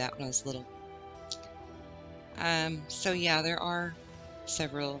taught me that when I was little. So yeah, there are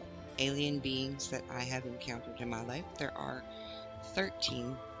several alien beings that I have encountered in my life. There are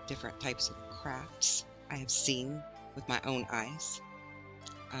 13 different types of crafts I have seen with my own eyes,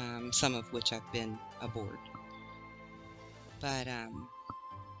 some of which I've been aboard. But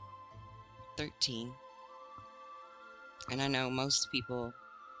 13. And I know most people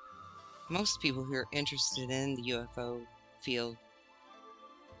who are interested in the UFO field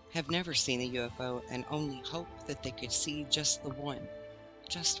have never seen a UFO and only hope that they could see just the one.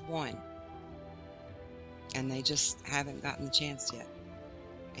 Just one. And they just haven't gotten the chance yet.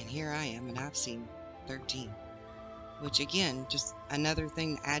 And here I am, and I've seen 13. Which, again, just another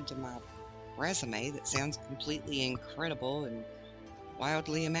thing to add to my resume that sounds completely incredible and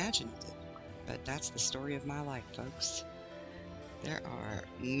wildly imaginative. But that's the story of my life, folks. There are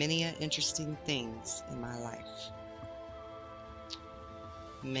many interesting things in my life.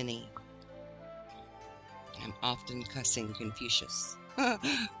 Many. I'm often cussing Confucius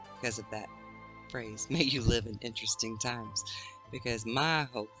because of that phrase. May you live in interesting times. Because my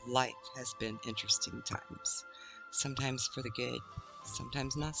whole life has been interesting times. Sometimes for the good,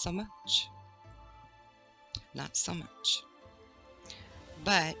 sometimes not so much. Not so much.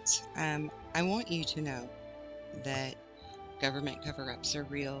 But I want you to know that government cover-ups are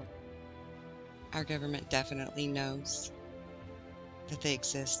real. Our government definitely knows that they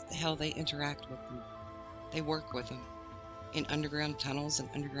exist. Hell, they interact with them. They work with them in underground tunnels and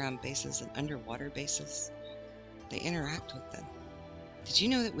underground bases and underwater bases. They interact with them. Did you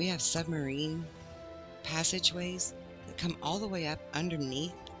know that we have submarine passageways that come all the way up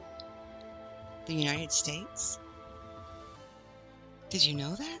underneath the United States? Did you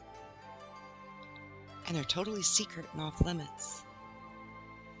know that? And they're totally secret and off limits.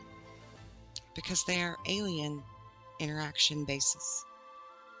 Because they are alien interaction bases.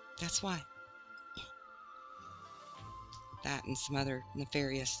 That's why. That and some other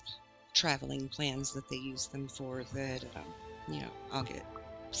nefarious traveling plans that they use them for that, I'll get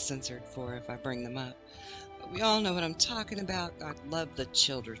censored for if I bring them up. But we all know what I'm talking about. God love the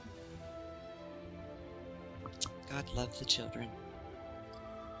children. God love the children.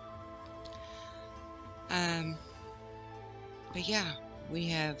 But yeah, we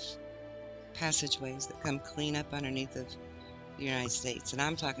have passageways that come clean up underneath of the United States. And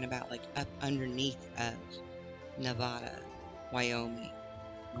I'm talking about like up underneath of Nevada, Wyoming,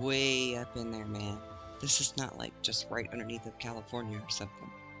 way up in there, man. This is not like just right underneath of California or something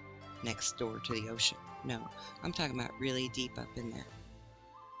next door to the ocean. No, I'm talking about really deep up in there.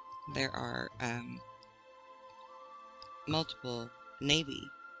 There are multiple Navy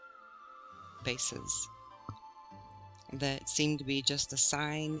bases that seem to be just a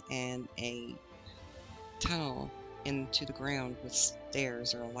sign and a tunnel into the ground with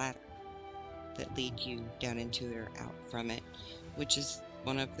stairs or a ladder that lead you down into it or out from it, which is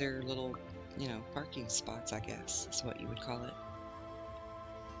one of their little, parking spots, I guess, is what you would call it,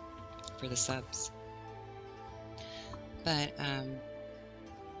 for the subs. But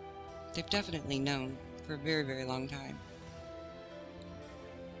they've definitely known for a very, very long time.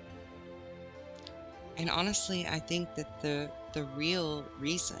 And honestly, I think that the real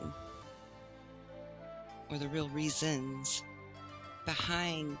reason, or the real reasons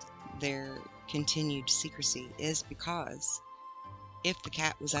behind their continued secrecy, is because if the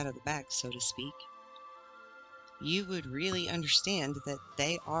cat was out of the bag, so to speak, you would really understand that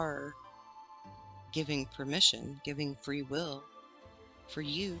they are giving permission, giving free will for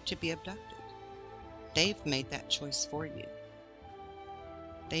you to be abducted. They've made that choice for you.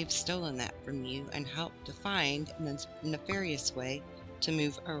 They've stolen that from you and helped to find a nefarious way to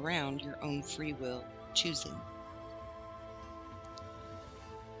move around your own free will choosing.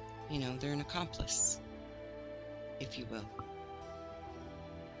 They're an accomplice, if you will,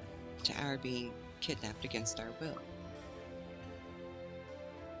 to our being kidnapped against our will.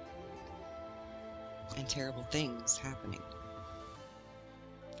 And terrible things happening.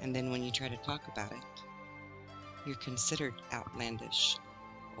 And then when you try to talk about it, you're considered outlandish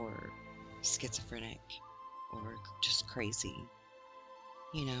or schizophrenic or just crazy.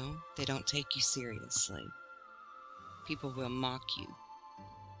 They don't take you seriously. People will mock you,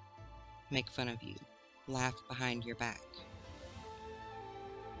 make fun of you, laugh behind your back.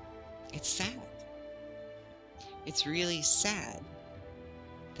 It's sad. It's really sad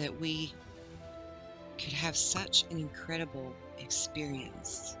that we could have such an incredible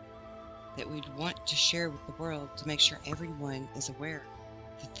experience that we'd want to share with the world to make sure everyone is aware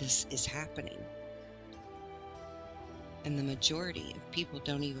that this is happening. And the majority of people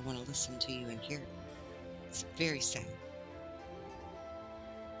don't even want to listen to you and hear it. It's very sad.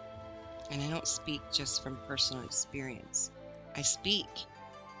 And I don't speak just from personal experience. I speak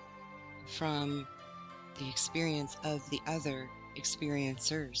from the experience of the other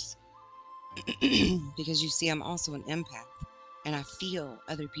experiencers. Because you see, I'm also an empath, and I feel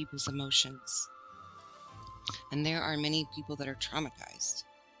other people's emotions. And there are many people that are traumatized.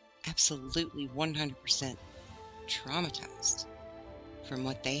 Absolutely 100% traumatized from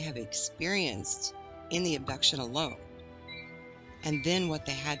what they have experienced in the abduction alone. And then what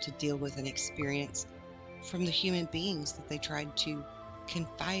they had to deal with and experience from the human beings that they tried to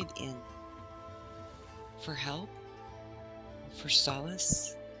confide in for help, for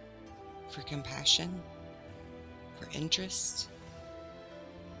solace, for compassion, for interest,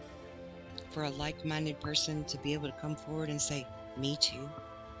 for a like-minded person to be able to come forward and say, me too.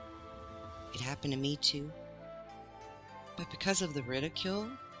 It happened to me too. But because of the ridicule,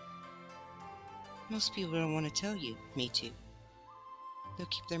 most people don't want to tell you, me too. They'll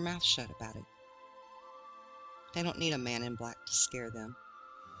keep their mouth shut about it. They don't need a man in black to scare them.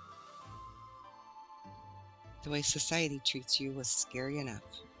 The way society treats you was scary enough.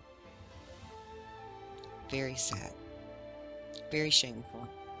 Very sad. Very shameful.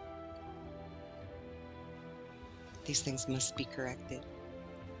 These things must be corrected.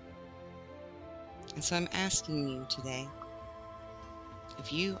 And so I'm asking you today,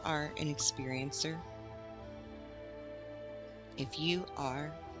 if you are an experiencer, if you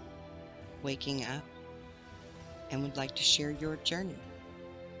are waking up and would like to share your journey,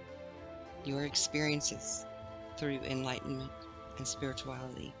 your experiences through enlightenment and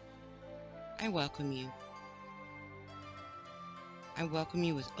spirituality, I welcome you. I welcome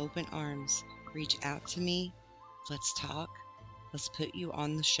you with open arms. Reach out to me. Let's talk. Let's put you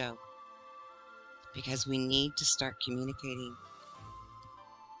on the show. Because we need to start communicating.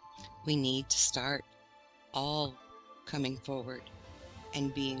 We need to start all coming forward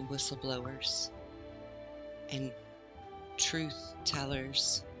and being whistleblowers and truth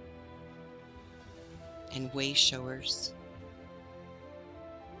tellers and way showers.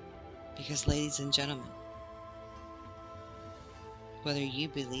 Because, ladies and gentlemen, whether you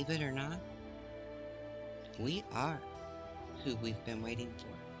believe it or not, we are who we've been waiting for.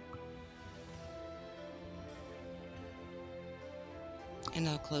 And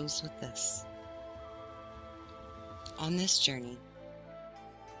I'll close with this. On this journey,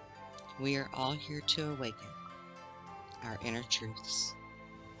 we are all here to awaken our inner truths.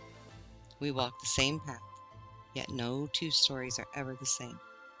 We walk the same path, yet no two stories are ever the same.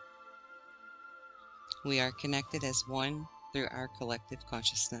 We are connected as one through our collective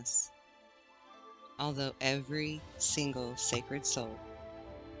consciousness. Although every single sacred soul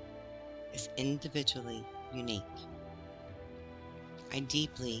is individually unique. I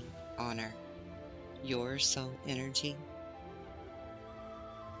deeply honor your soul energy,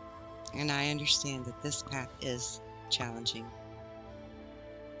 and I understand that this path is challenging,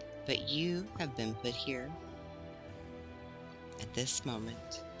 but you have been put here at this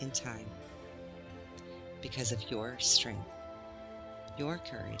moment in time because of your strength, your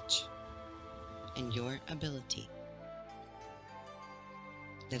courage, and your ability.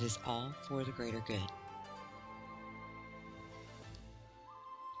 That is all for the greater good.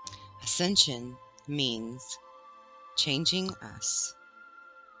 Ascension means changing us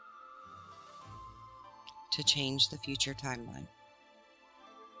to change the future timeline.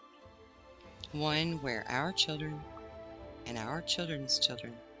 One where our children and our children's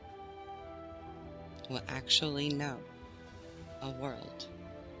children will actually know a world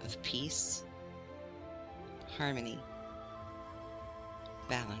of peace, harmony,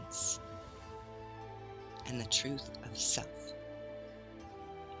 balance, and the truth of self.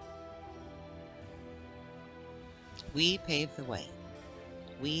 We pave the way.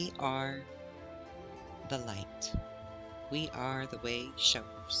 We are the light. We are the way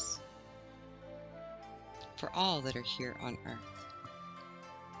showers for all that are here on earth,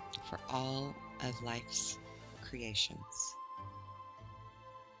 for all of life's creations.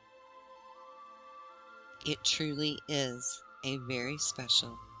 It truly is a very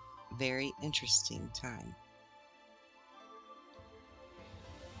special, very interesting time.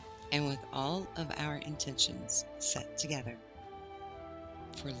 And with all of our intentions set together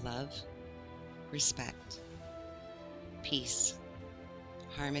for love, respect, peace,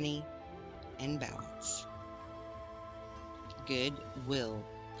 harmony, and balance, good will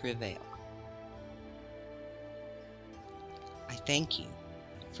prevail. I thank you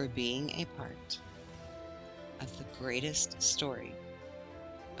for being a part of the greatest story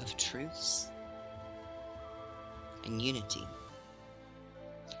of truths and unity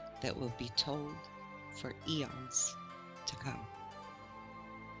that will be told for eons to come.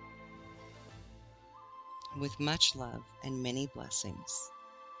 With much love and many blessings,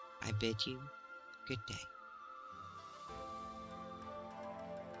 I bid you good day.